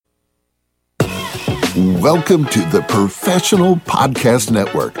Welcome to the Professional Podcast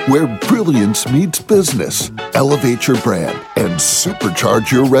Network, where brilliance meets business. Elevate your brand and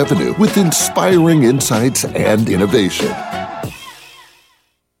supercharge your revenue with inspiring insights and innovation.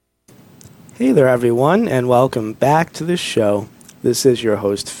 Hey there, everyone, and welcome back to the show. This is your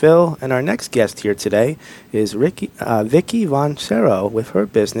host, Phil, and our next guest here today is Vicky Roncero with her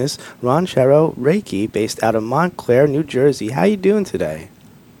business, Roncero-02, based out of Montclair, New Jersey. How you doing today?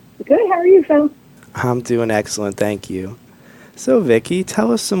 Good. How are you, Phil? I'm doing excellent, thank you. So, Vicky,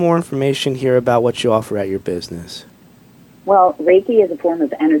 tell us some more information here about what you offer at your business. Well, Reiki is a form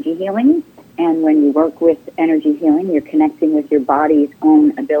of energy healing, and when you work with energy healing, you're connecting with your body's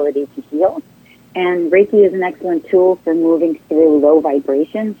own ability to heal. And Reiki is an excellent tool for moving through low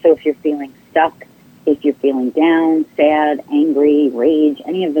vibration. So if you're feeling stuck, if you're feeling down, sad, angry, rage,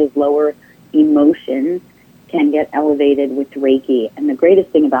 any of those lower emotions can get elevated with Reiki. And the greatest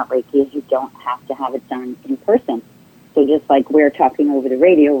thing about Reiki is you don't have to have it done in person. So just like we're talking over the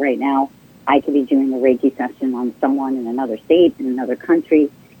radio right now, I could be doing a Reiki session on someone in another state, in another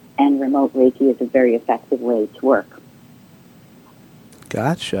country, and remote Reiki is a very effective way to work.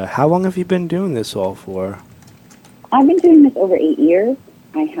 Gotcha. How long have you been doing this all for? I've been doing this over 8 years.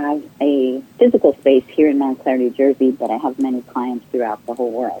 I have a physical space here in Montclair, New Jersey, but I have many clients throughout the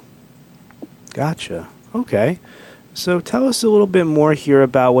whole world. Gotcha. Okay. So tell us a little bit more here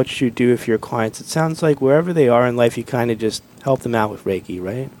about what you do with your clients. It sounds like wherever they are in life, you kind of just help them out with Reiki,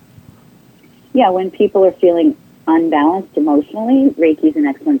 right? Yeah, when people are feeling unbalanced emotionally, Reiki is an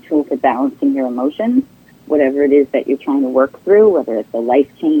excellent tool for balancing your emotions, whatever it is that you're trying to work through, whether it's a life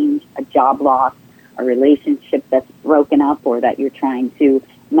change, a job loss, a relationship that's broken up, or that you're trying to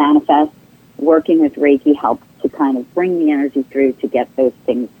manifest. Working with Reiki helps to kind of bring the energy through to get those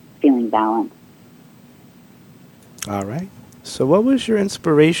things feeling balanced. All right. So what was your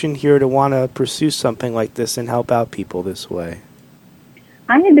inspiration here to want to pursue something like this and help out people this way?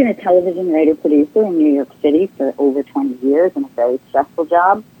 I had been a television writer-producer in New York City for over 20 years in a very stressful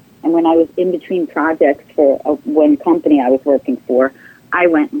job. And when I was in between projects for one company I was working for, I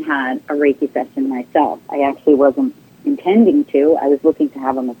went and had a Reiki session myself. I actually wasn't intending to. I was looking to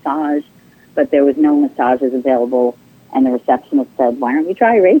have a massage, but there was no massages available. And the receptionist said, "Why don't you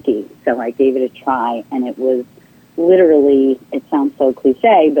try Reiki?" So I gave it a try, and it was literally, it sounds so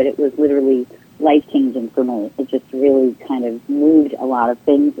cliche, but it was literally life-changing for me. It just really kind of moved a lot of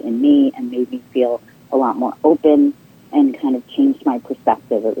things in me and made me feel a lot more open and kind of changed my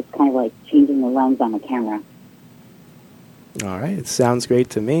perspective. It was kind of like changing the lens on a camera. All right. It sounds great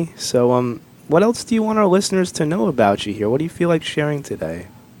to me. So what else do you want our listeners to know about you here? What do you feel like sharing today?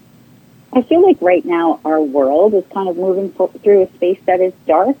 I feel like right now our world is kind of moving through a space that is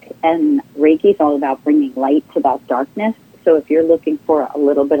dark, and Reiki is all about bringing light to that darkness. So if you're looking for a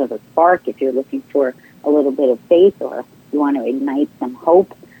little bit of a spark, if you're looking for a little bit of faith, or you want to ignite some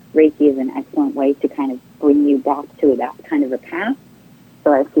hope, Reiki is an excellent way to kind of bring you back to that kind of a path.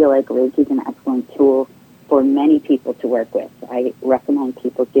 So I feel like Reiki is an excellent tool for many people to work with. I recommend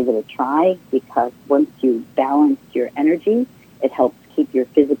people give it a try, because once you balance your energy, it helps keep your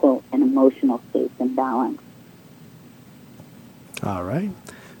physical and emotional states in balance. All right.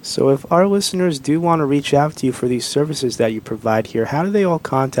 So if our listeners do want to reach out to you for these services that you provide here, how do they all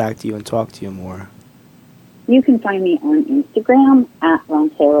contact you and talk to you more? You can find me on Instagram at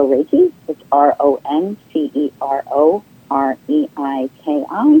Roncero-Reiki. It's RONCEROREIKI.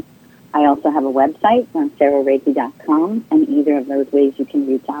 I also have a website, Roncero-Reiki.com, and either of those ways you can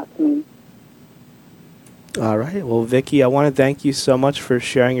reach out to me. All right. Well, Vicky, I want to thank you so much for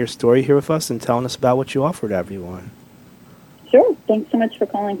sharing your story here with us and telling us about what you offer to everyone. Sure. Thanks so much for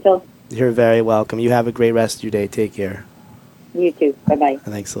calling, Phil. You're very welcome. You have a great rest of your day. Take care. You too. Bye-bye.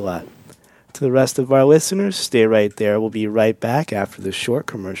 Thanks a lot. To the rest of our listeners, stay right there. We'll be right back after the short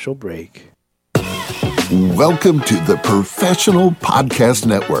commercial break. Welcome to the Professional Podcast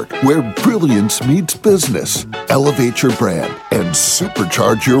Network, where brilliance meets business. Elevate your brand and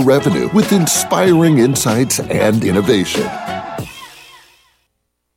supercharge your revenue with inspiring insights and innovation.